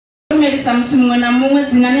pemphesa mtu mumwe na mumwe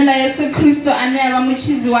dzinani la Yesu Kristo ane ava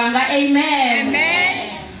muchizi wanga. Amen.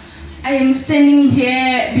 Amen. I am standing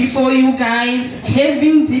here before you guys,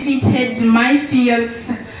 having defeated my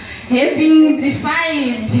fears, having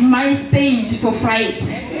defied my stage for fright.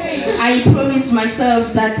 I promised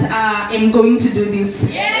myself that I am going to do this.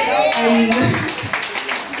 Yes. And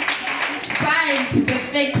despite the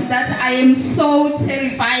fact that I am so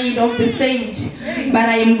terrified of the stage, but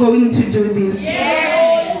I am going to do this.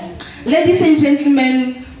 Yes. Ladies and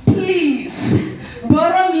gentlemen, please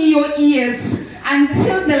borrow me your ears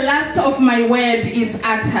until the last of my word is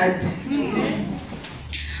uttered.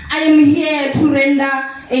 I am here to render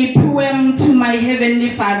a poem to my Heavenly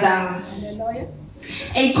Father,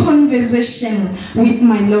 a conversation with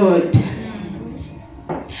my Lord.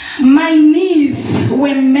 My knees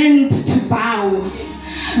were meant to bow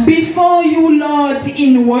before you, Lord,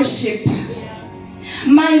 in worship,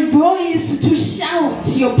 my voice to shout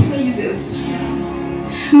your praises.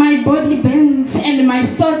 My body bends and my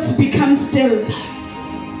thoughts become still.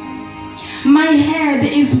 My head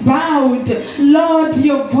is bowed. Lord,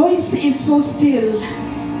 your voice is so still.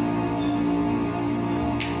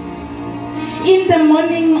 In the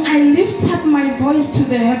morning, I lift up my voice to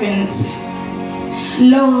the heavens.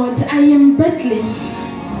 Lord, I am battling.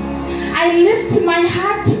 I lift my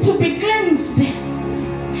heart to be cleansed.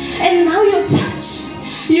 And now your touch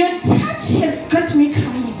has got me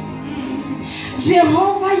crying.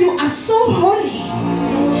 Jehovah, you are so holy.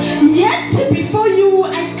 Yet before you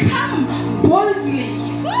I come boldly.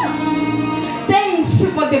 Thanks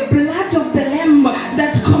for the blood of the Lamb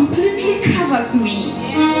that completely covers me.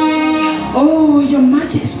 Oh, your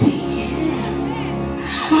majesty.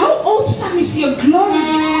 How awesome is your glory.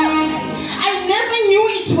 I never knew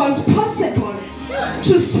it was possible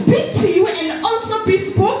to speak to you and also be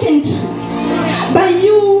spoken to by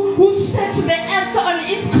you who set the earth on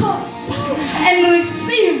its course and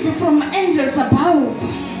receive from angels above.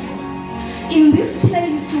 In this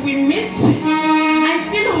place we meet. I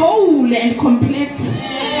feel whole and complete.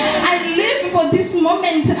 I live for this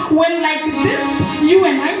moment when like this you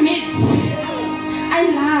and I meet.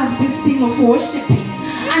 I love this thing of worshiping,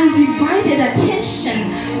 undivided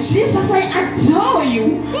attention. Jesus, I adore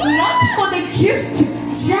you, not for the gift,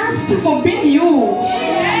 just for being you.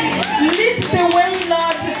 Lead the way,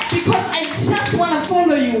 Lord, because I just want to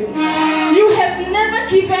follow you. You have never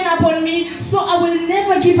given up on me, so I will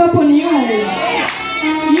never give up on you.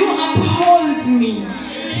 You uphold me,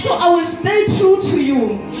 so I will stay true to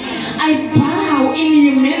you. I bow in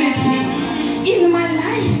humility. In my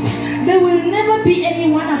life, there will never be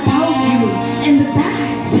anyone above you, and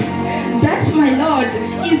that, my Lord,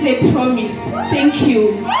 is a promise. Thank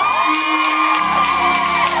you.